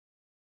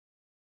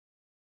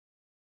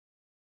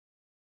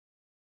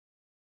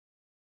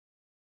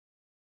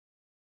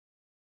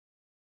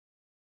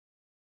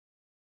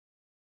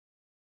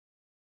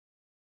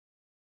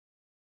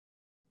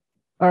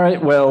All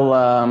right, well,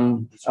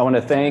 I want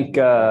to thank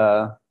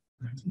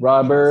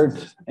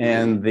Robert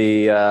and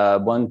the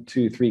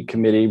 123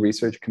 committee,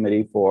 research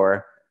committee,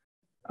 for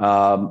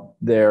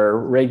their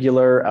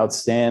regular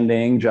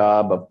outstanding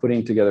job of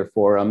putting together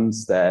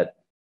forums that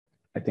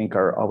I think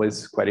are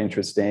always quite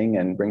interesting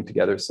and bring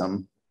together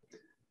some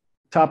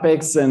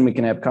topics, and we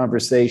can have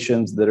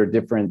conversations that are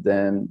different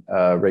than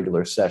a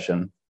regular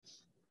session.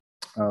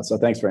 So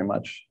thanks very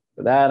much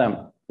for that.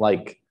 I'm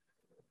like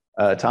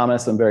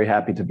Thomas, I'm very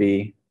happy to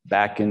be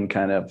back in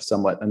kind of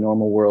somewhat a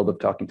normal world of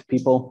talking to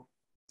people.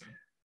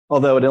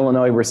 Although at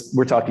Illinois,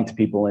 we're talking to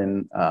people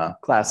in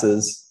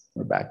classes.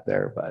 We're back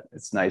there, but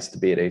it's nice to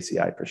be at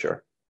ACI for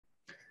sure.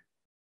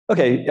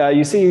 Okay,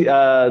 you see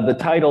the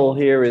title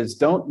here is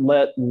Don't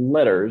Let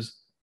Letters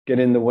Get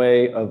in the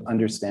Way of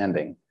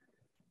Understanding.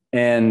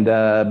 And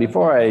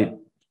before I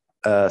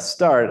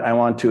start, I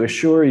want to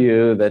assure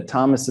you that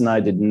Thomas and I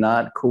did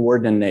not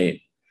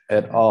coordinate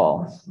at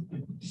all.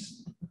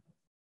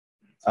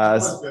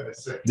 And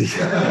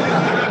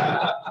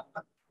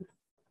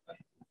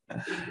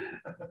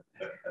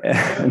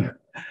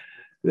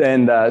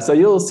so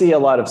you'll see a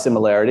lot of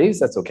similarities.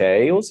 That's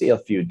okay. You'll see a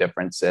few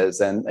differences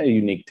and a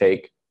unique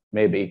take,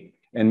 maybe,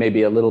 and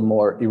maybe a little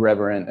more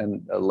irreverent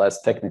and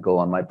less technical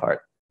on my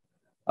part.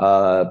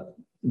 But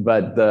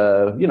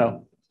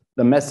the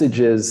message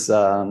is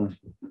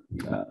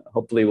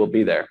hopefully will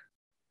be there.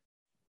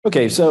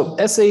 Okay, so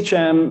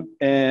SHM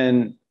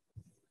and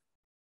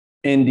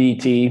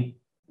NDT,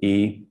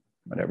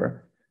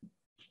 whatever,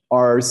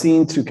 are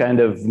seen to kind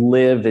of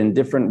live in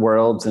different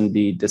worlds and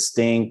be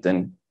distinct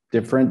and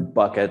different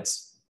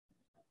buckets,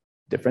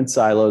 different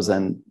silos,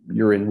 and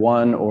you're in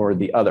one or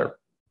the other.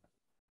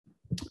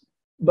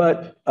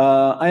 But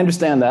I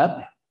understand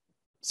that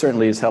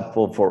certainly is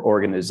helpful for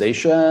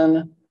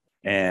organization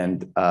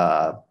and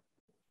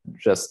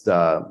just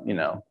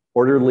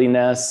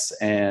orderliness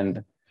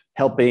and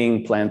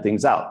helping plan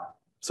things out.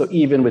 So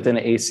even within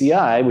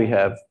ACI, we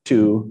have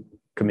two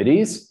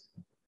committees.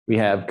 We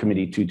have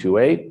Committee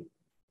 228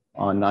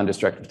 on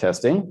non-destructive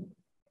testing,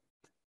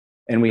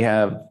 and we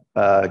have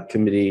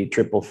Committee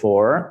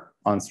 444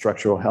 on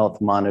structural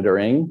health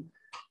monitoring,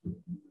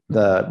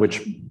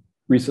 which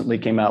recently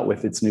came out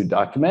with its new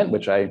document,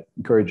 which I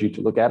encourage you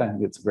to look at. I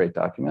think it's a great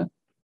document.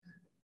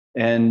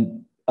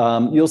 And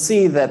you'll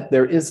see that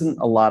there isn't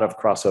a lot of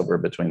crossover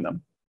between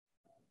them.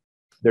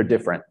 They're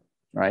different,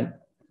 right?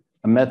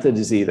 A method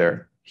is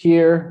either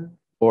here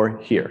or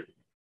here,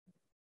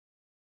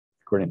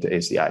 according to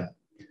ACI.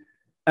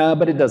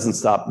 But it doesn't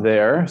stop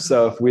there.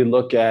 So if we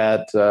look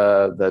at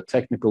the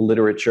technical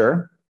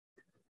literature,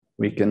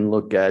 we can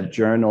look at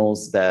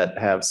journals that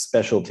have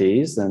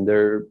specialties, and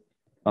they're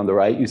on the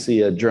right, you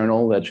see a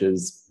journal that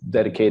is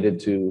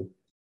dedicated to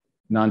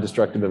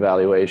non-destructive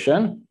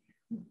evaluation.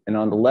 And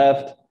on the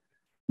left,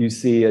 you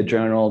see a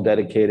journal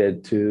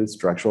dedicated to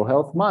structural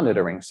health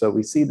monitoring. So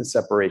we see the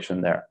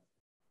separation there.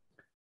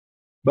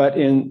 But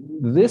in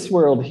this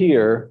world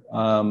here,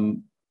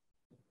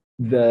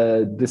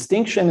 the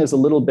distinction is a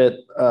little bit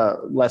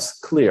less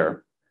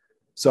clear.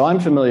 So I'm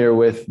familiar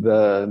with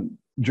the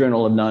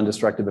Journal of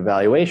Non-Destructive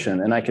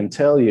Evaluation, and I can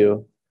tell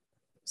you,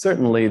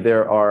 certainly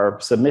there are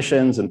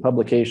submissions and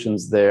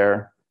publications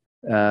there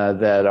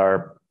that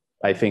are,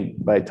 I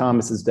think, by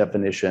Thomas's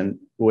definition,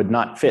 would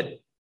not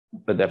fit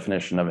the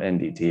definition of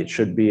NDT. It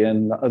should be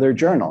in the other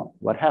journal.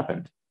 What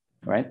happened,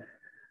 right?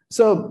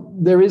 So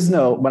there is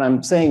no, what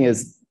I'm saying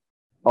is,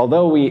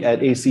 although we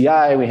at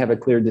ACI, we have a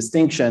clear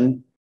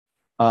distinction,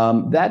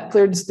 that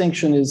clear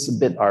distinction is a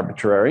bit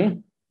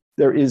arbitrary.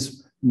 There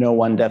is no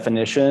one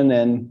definition,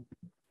 and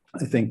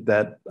I think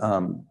that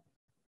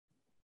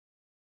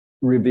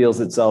reveals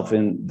itself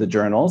in the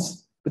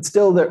journals. But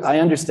still, I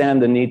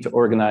understand the need to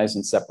organize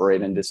and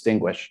separate and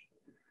distinguish.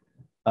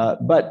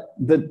 But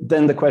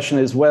then the question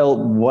is, well,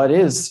 what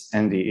is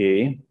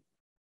NDE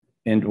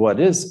and what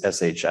is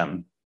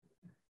SHM?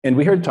 And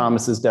we heard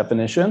Thomas's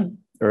definition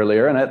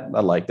earlier, and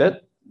I liked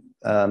it.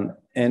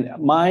 And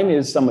mine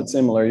is somewhat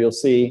similar. You'll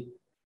see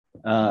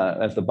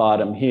at the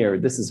bottom here,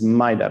 this is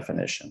my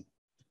definition,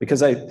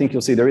 because I think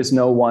you'll see there is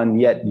no one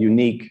yet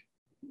unique,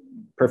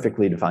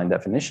 perfectly defined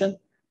definition.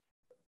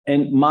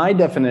 And my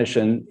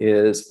definition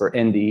is for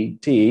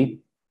NDT,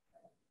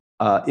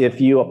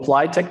 if you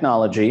apply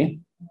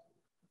technology,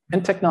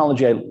 and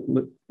technology I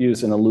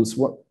use in a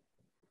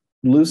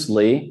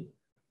loosely,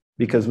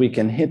 because we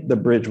can hit the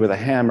bridge with a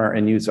hammer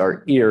and use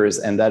our ears,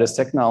 and that is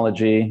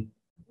technology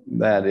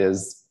that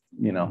is,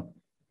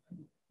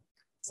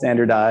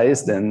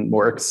 standardized and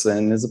works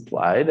and is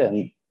applied.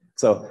 And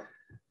so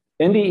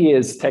NDE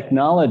is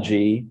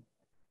technology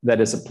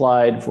that is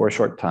applied for a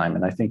short time.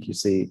 And I think you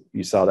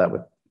saw that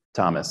with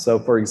Thomas. So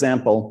for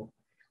example,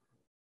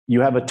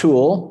 you have a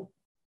tool,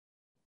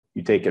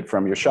 you take it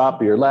from your shop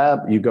or your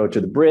lab, you go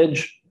to the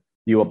bridge,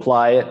 you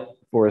apply it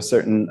for a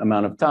certain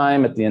amount of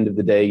time. At the end of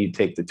the day, you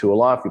take the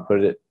tool off, you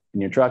put it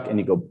in your truck, and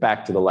you go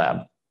back to the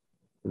lab.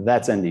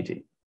 That's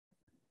NDT.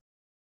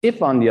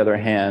 If, on the other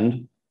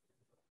hand,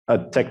 a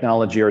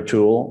technology or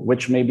tool,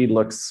 which maybe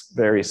looks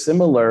very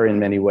similar in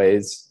many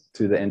ways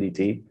to the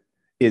NDT,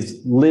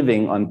 is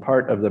living on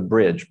part of the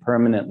bridge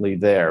permanently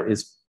there,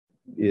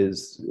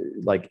 is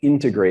like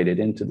integrated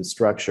into the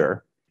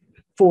structure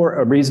for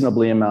a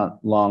reasonably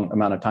long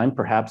amount of time,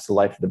 perhaps the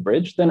life of the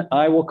bridge, then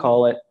I will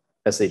call it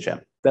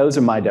SHM. Those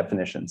are my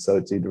definitions. So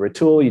it's either a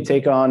tool you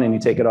take on and you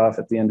take it off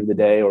at the end of the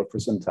day or for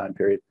some time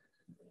period.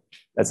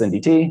 That's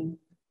NDT.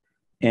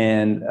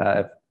 And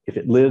if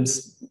it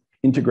lives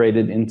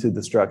integrated into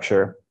the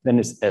structure, then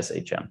it's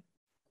SHM.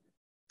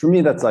 For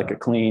me, that's like a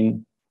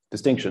clean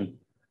distinction.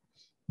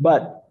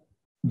 But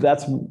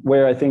that's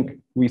where I think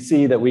we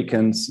see that we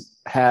can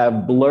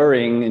have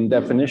blurring in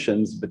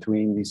definitions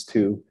between these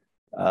two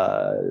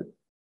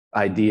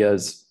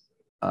ideas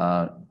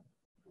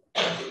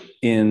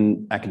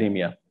in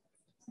academia.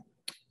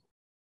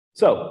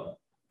 So,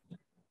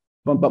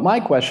 but my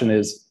question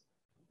is,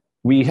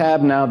 we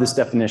have now this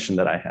definition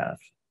that I have,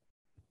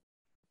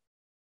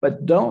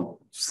 but don't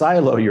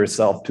silo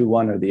yourself to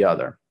one or the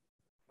other.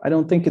 I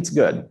don't think it's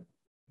good.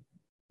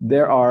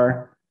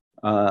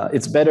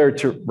 It's better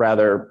to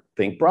rather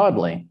think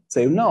broadly.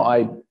 Say, no,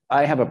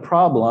 I have a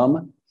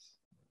problem.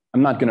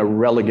 I'm not going to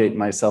relegate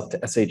myself to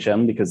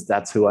SHM because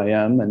that's who I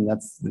am and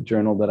that's the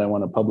journal that I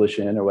want to publish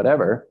in or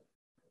whatever.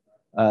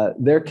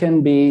 There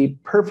can be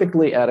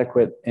perfectly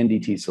adequate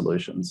NDT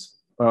solutions.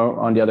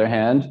 On the other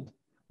hand,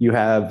 you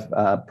have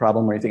a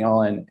problem where you think,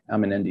 oh,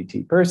 I'm an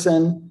NDT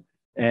person,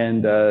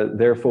 and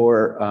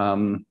therefore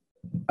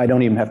I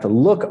don't even have to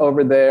look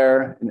over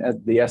there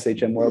at the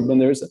SHM world when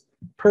there's a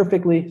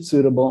perfectly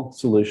suitable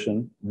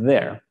solution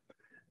there.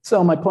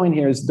 So my point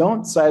here is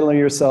don't silo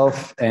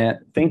yourself and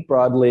think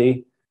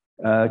broadly,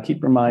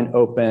 keep your mind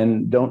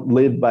open, don't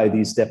live by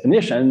these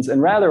definitions,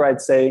 and rather I'd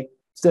say,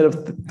 instead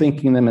of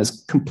thinking them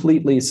as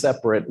completely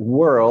separate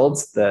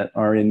worlds that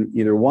are in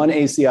either one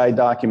ACI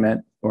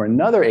document or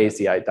another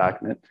ACI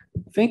document,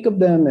 think of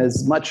them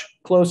as much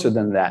closer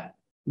than that.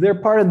 They're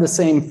part of the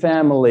same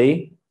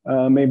family.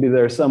 Maybe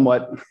they're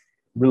somewhat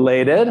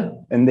related,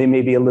 and they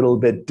may be a little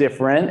bit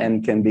different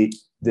and can be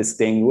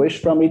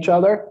distinguished from each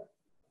other.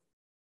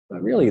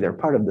 But really, they're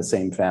part of the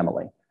same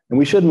family. And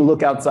we shouldn't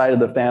look outside of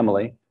the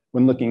family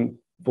when looking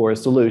for a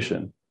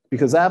solution.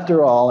 Because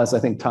after all, as I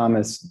think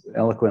Thomas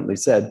eloquently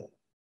said,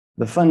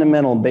 the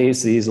fundamental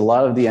bases, a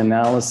lot of the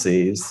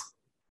analyses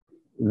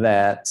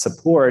that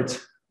support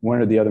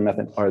one or the other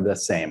method are the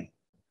same.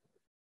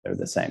 They're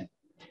the same.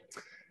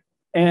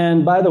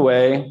 And by the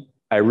way,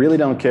 I really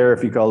don't care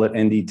if you call it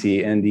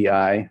NDT,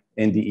 NDI,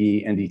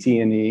 NDE,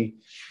 NDT&E,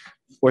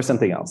 or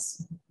something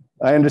else.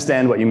 I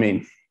understand what you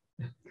mean.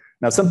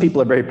 Now, some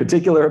people are very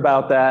particular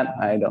about that.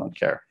 I don't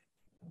care.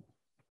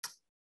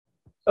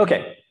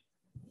 Okay,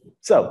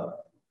 so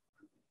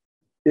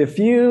if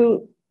you're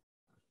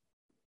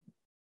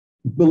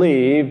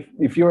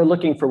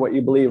looking for what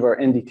you believe are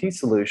NDT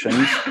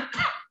solutions,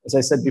 as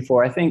I said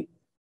before, I think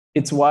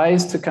it's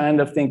wise to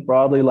kind of think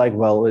broadly like,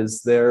 well,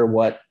 is there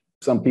what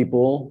some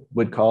people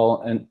would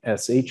call an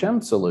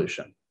SHM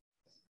solution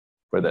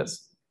for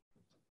this?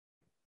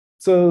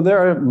 So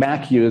there are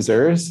Mac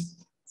users,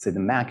 say the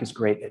Mac is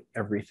great at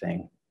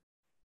everything.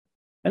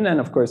 And then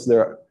of course there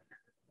are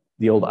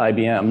the old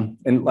IBM.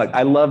 And like,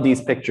 I love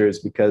these pictures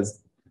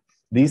because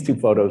these two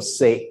photos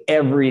say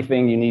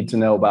everything you need to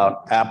know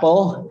about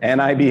Apple and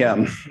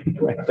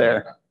IBM right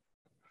there.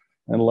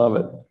 I love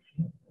it.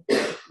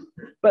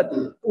 But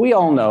we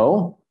all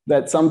know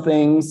that some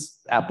things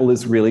Apple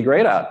is really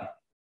great at.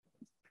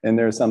 And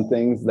there are some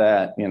things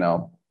that,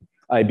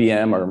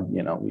 IBM or,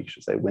 we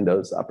should say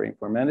Windows operating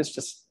format is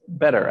just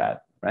better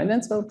at, right?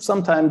 And so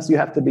sometimes you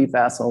have to be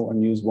facile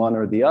and use one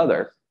or the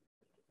other.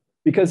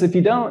 Because if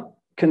you don't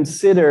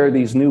consider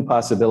these new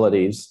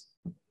possibilities,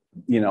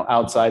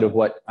 outside of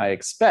what I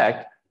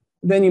expect,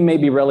 then you may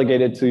be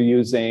relegated to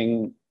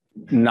using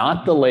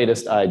not the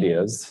latest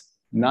ideas,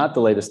 not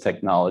the latest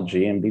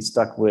technology, and be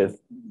stuck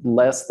with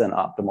less than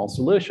optimal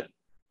solution.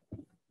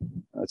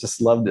 I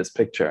just love this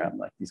picture. I'm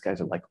like, these guys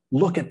are like,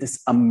 look at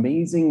this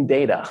amazing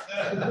data.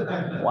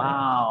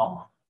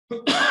 Wow.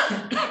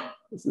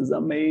 This is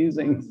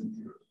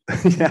amazing.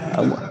 Yeah,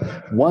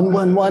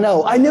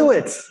 1110. I knew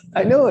it.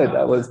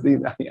 That was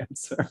the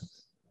answer.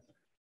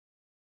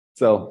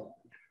 So,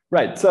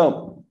 right.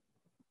 So,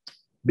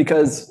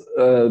 because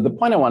the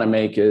point I want to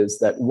make is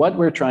that what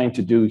we're trying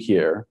to do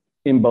here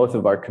in both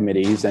of our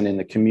committees and in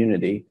the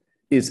community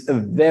is a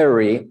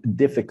very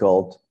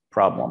difficult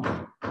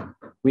problem.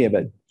 We have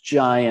a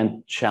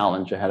giant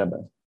challenge ahead of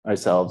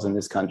ourselves in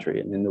this country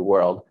and in the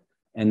world,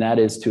 and that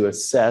is to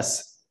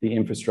assess the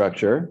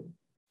infrastructure,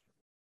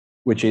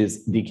 which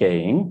is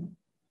decaying,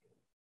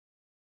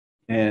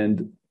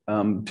 and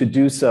to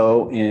do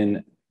so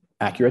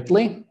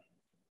accurately,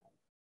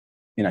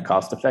 in a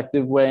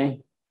cost-effective way,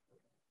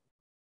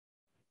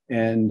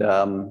 and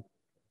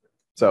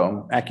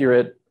so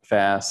accurate,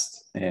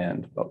 fast,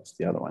 and what's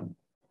the other one?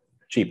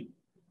 Cheap,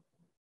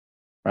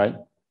 right?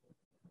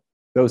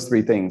 Those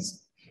three things.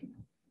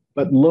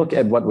 But look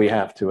at what we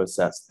have to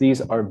assess. These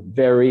are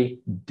very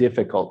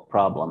difficult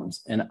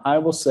problems. And I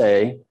will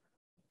say,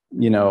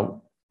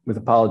 with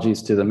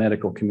apologies to the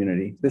medical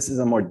community, this is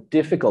a more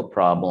difficult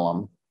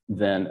problem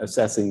than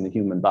assessing the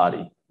human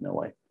body. No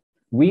way.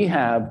 We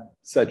have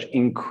such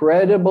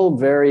incredible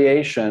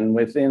variation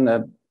within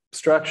the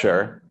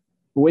structure,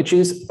 which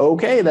is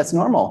okay, that's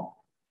normal.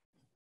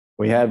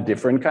 We have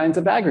different kinds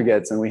of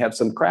aggregates and we have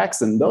some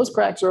cracks and those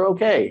cracks are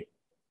okay.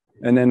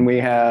 And then we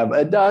have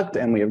a duct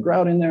and we have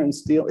grout in there and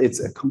steel. It's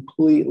a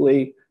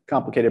completely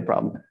complicated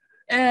problem.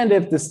 And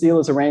if the steel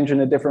is arranged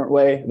in a different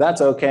way,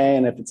 that's okay.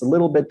 And if it's a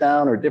little bit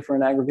down or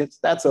different aggregates,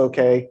 that's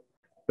okay.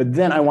 But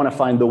then I want to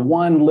find the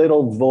one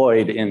little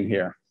void in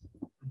here.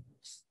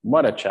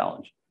 What a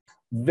challenge.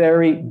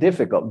 Very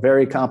difficult,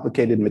 very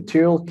complicated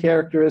material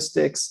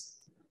characteristics,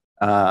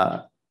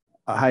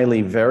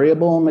 highly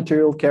variable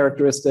material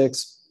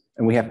characteristics.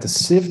 And we have to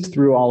sift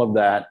through all of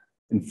that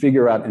and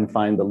figure out and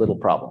find the little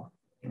problem,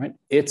 right?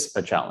 It's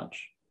a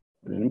challenge,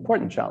 an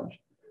important challenge.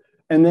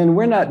 And then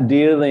we're not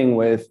dealing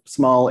with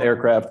small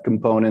aircraft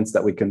components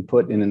that we can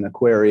put in an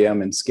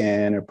aquarium and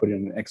scan or put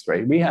in an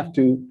X-ray. We have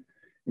to,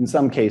 in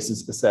some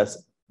cases,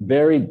 assess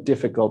very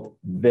difficult,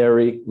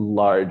 very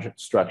large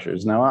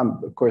structures. Now,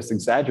 I'm, of course,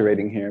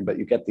 exaggerating here, but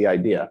you get the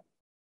idea.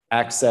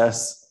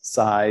 Access,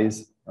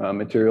 size,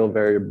 material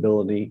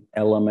variability,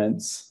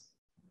 elements.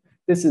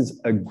 This is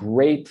a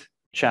great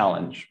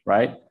challenge,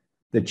 right?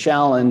 The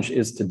challenge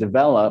is to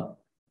develop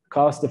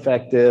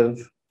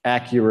cost-effective,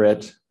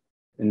 accurate,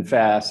 and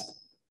fast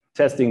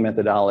testing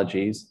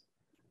methodologies,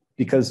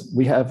 because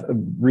we have a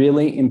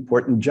really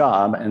important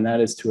job, and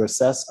that is to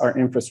assess our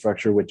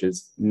infrastructure, which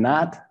is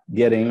not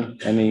getting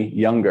any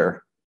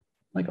younger,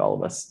 like all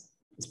of us,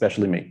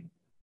 especially me,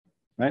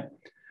 right?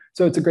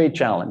 So it's a great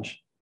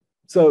challenge.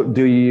 So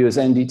do you use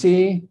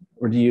NDT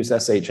or do you use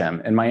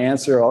SHM? And my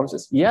answer always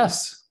is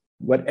yes,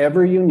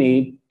 whatever you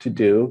need to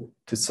do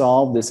to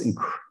solve this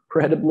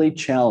incredibly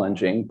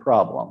challenging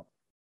problem.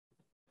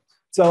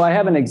 So I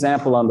have an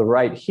example on the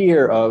right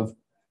here of,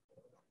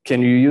 can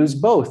you use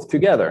both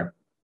together?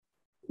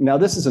 Now,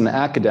 this is an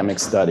academic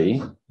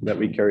study that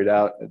we carried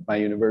out at my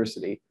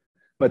university,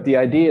 but the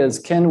idea is,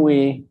 can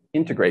we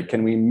integrate,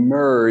 can we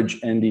merge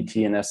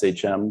NDT and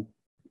SHM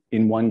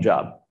in one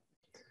job?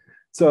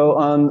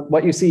 So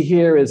what you see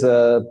here is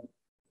a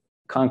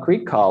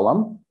concrete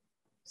column.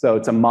 So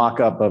it's a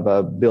mock-up of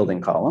a building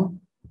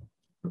column,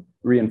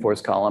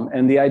 reinforced column.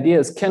 And the idea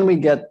is, can we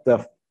get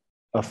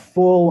a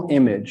full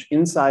image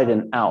inside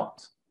and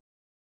out?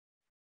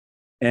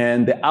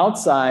 And the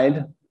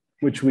outside,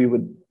 which we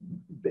would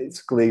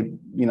basically,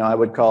 I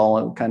would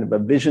call kind of a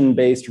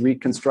vision-based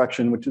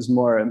reconstruction, which is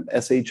more an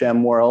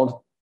SHM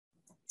world.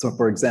 So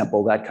for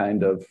example, that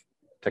kind of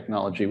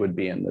technology would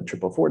be in the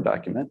 444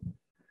 document.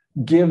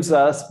 Gives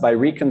us, by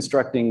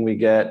reconstructing, we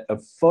get a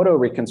photo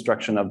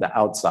reconstruction of the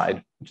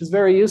outside, which is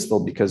very useful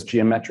because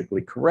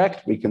geometrically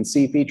correct. We can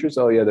see features.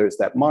 Oh yeah, there's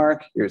that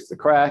mark, here's the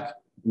crack,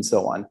 and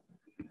so on.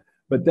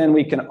 But then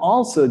we can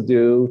also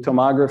do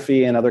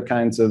tomography and other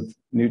kinds of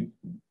new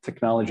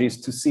technologies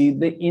to see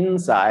the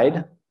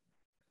inside.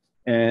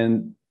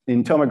 And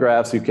in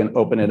tomographs, you can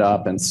open it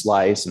up and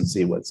slice and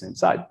see what's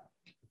inside.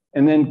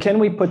 And then can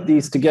we put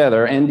these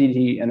together,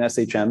 NDT and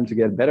SHM, to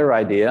get a better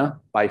idea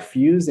by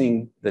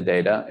fusing the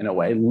data in a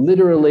way,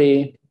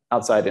 literally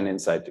outside and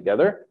inside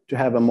together, to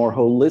have a more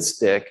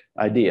holistic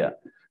idea.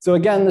 So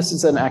again, this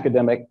is an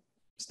academic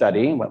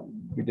study, well,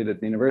 we did it at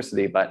the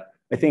university, but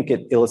I think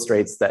it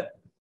illustrates that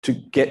to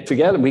get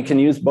together, we can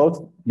use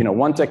both,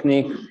 one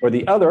technique or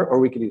the other, or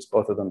we could use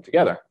both of them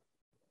together.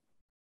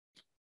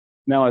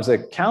 Now, as a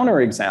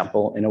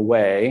counterexample, in a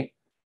way,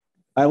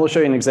 I will show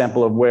you an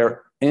example of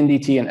where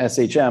NDT and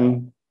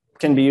SHM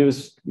can be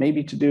used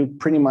maybe to do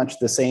pretty much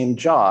the same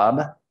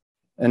job.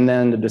 And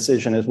then the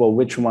decision is, well,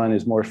 which one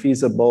is more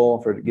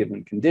feasible for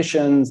given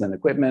conditions and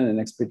equipment and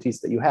expertise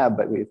that you have,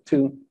 but we have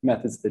two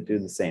methods that do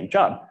the same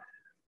job.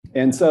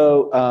 And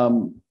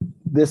so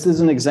this is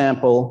an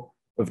example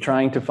of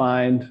trying to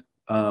find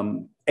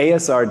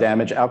ASR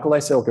damage, alkali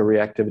silica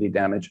reactivity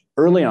damage,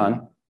 early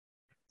on,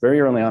 very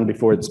early on,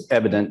 before it's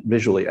evident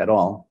visually at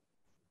all.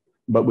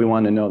 But we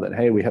want to know that,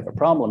 hey, we have a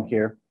problem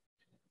here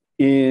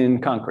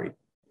in concrete.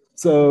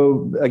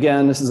 So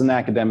again, this is an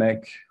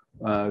academic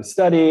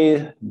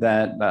study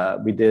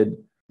that we did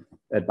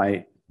at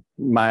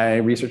my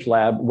research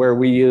lab, where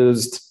we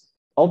used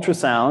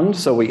ultrasound.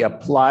 So we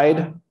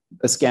applied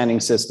a scanning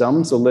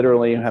system. So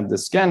literally you have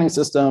this scanning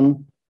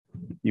system,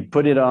 you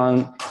put it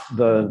on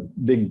the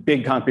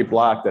big concrete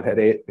block that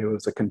it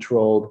was a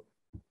controlled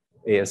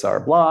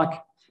ASR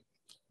block.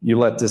 You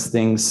let this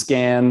thing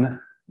scan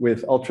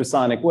with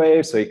ultrasonic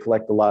waves. So you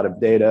collect a lot of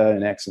data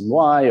in X and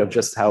Y of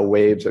just how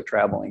waves are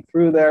traveling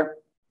through there.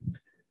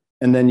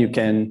 And then you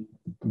can,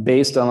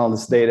 based on all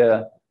this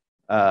data,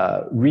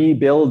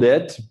 rebuild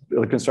it,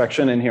 build a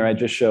construction. And here I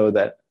just show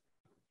that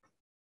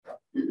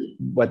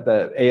what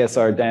the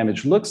ASR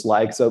damage looks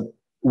like. So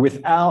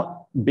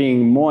without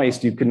being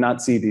moist, you could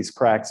not see these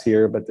cracks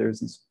here, but there's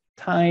these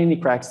tiny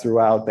cracks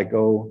throughout that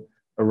go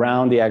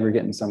around the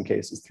aggregate, in some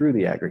cases through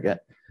the aggregate.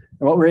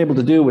 And what we're able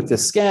to do with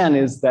this scan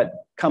is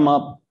that come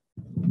up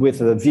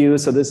with a view.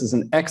 So this is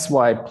an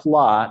XY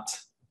plot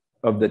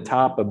of the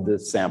top of the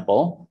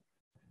sample.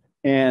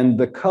 And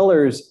the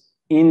colors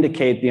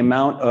indicate the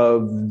amount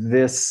of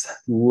this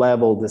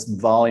level, this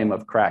volume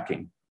of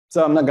cracking.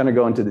 So I'm not going to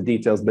go into the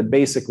details, but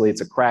basically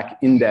it's a crack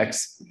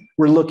index.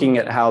 We're looking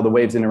at how the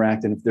waves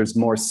interact, and if there's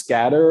more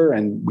scatter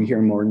and we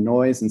hear more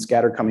noise and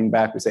scatter coming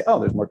back, we say, oh,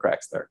 there's more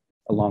cracks there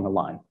along a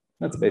line.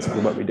 That's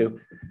basically what we do.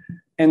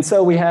 And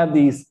so we have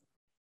these,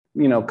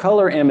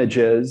 color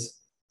images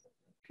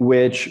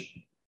which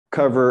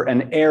cover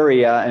an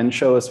area and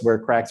show us where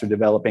cracks are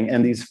developing.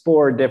 And these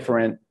 4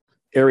 different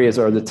areas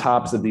are the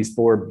tops of these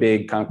 4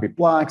 big concrete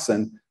blocks.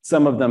 And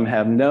some of them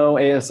have no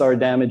ASR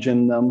damage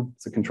in them.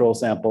 It's a control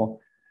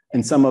sample.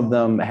 And some of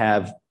them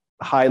have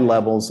high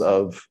levels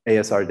of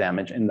ASR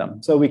damage in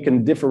them. So we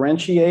can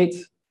differentiate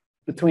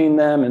between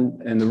them.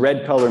 And the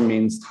red color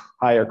means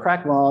higher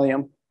crack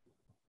volume.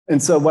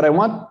 And so what I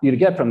want you to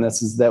get from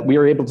this is that we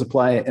were able to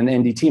apply an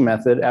NDT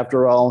method.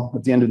 After all,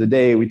 at the end of the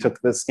day, we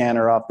took the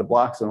scanner off the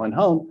blocks and went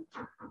home.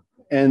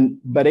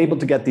 But able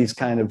to get these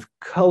kind of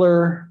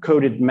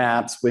color-coded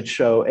maps which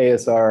show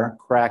ASR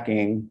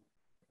cracking,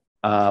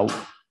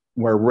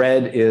 where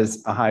red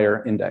is a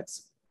higher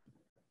index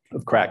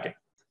of cracking,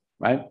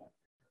 right?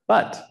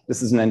 But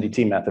this is an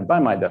NDT method by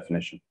my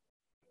definition,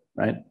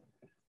 right?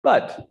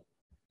 But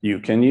you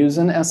can use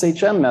an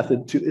SHM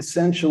method to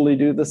essentially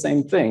do the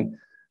same thing.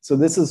 So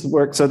this is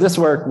work. So this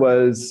work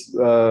was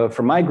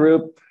for my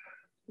group,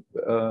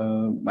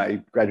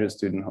 my graduate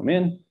student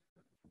Homin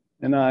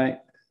and I.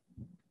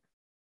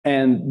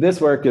 And this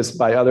work is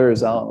by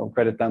others, I'll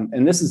credit them.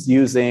 And this is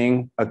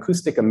using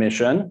acoustic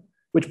emission,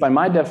 which by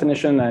my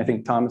definition, and I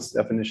think Tom's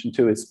definition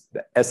too, is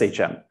the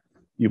SHM.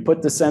 You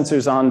put the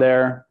sensors on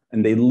there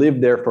and they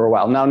live there for a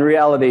while. Now in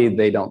reality,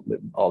 they don't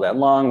live all that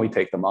long. We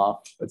take them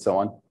off and so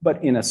on.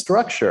 But in a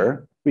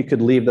structure, we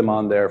could leave them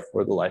on there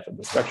for the life of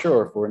the structure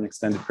or for an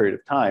extended period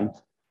of time.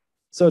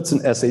 So it's an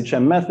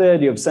SHM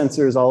method. You have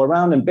sensors all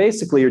around, and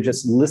basically you're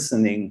just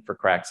listening for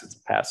cracks. It's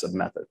a passive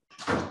method.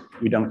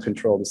 We don't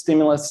control the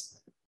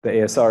stimulus. The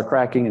ASR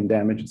cracking and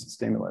damage is the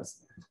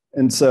stimulus.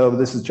 And so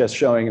this is just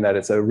showing that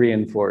it's a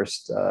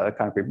reinforced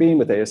concrete beam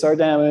with ASR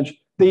damage.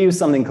 They use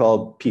something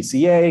called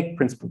PCA,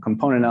 principal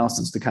component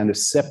analysis, to kind of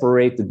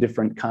separate the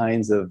different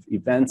kinds of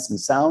events and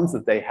sounds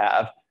that they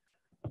have.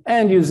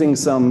 And using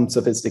some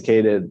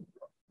sophisticated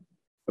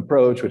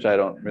approach, which I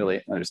don't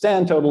really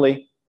understand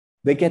totally,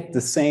 they get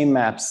the same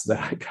maps that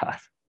I got,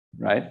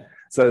 right?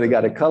 So they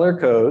got a color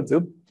code.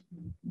 Oops,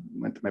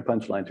 went to my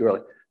punchline too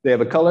early. They have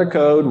a color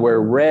code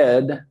where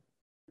red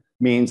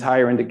means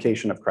higher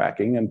indication of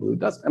cracking and blue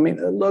doesn't. I mean,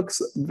 it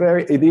looks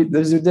very,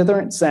 these are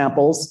different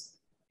samples,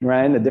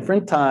 right? A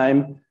different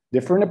time,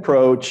 different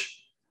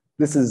approach.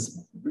 This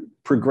is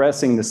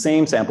progressing the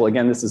same sample.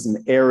 Again, this is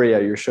an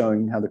area. You're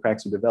showing how the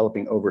cracks are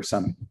developing over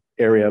some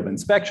area of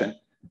inspection.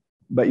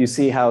 But you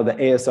see how the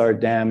ASR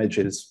damage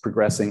is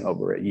progressing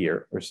over a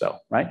year or so,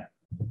 right?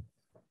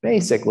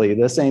 Basically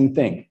the same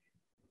thing,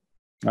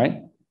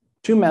 right?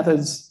 2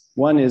 methods.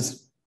 One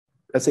is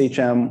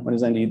SHM, one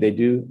is ND. They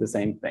do the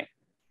same thing.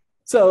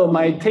 So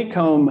my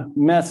take-home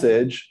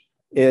message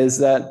is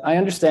that I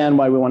understand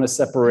why we want to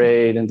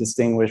separate and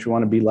distinguish. We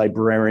want to be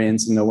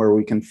librarians and know where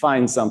we can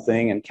find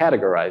something and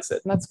categorize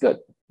it. And that's good.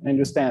 I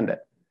understand it.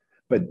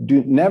 But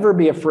never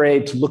be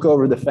afraid to look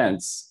over the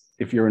fence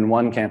if you're in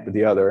one camp or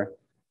the other,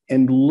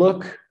 and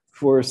look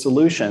for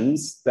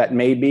solutions that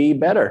may be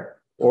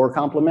better or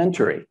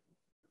complementary.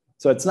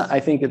 So it's not, I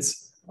think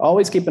it's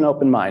always keep an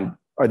open mind.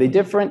 Are they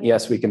different?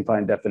 Yes, we can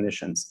find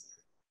definitions.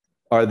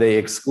 Are they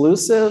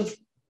exclusive?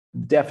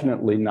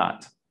 Definitely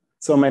not.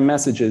 So my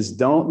message is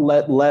don't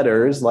let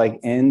letters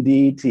like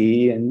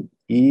NDT and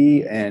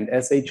E and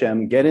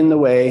SHM get in the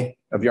way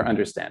of your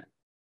understanding.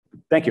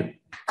 Thank you.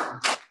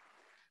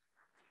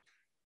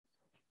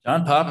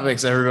 John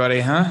Popovics, everybody,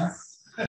 huh?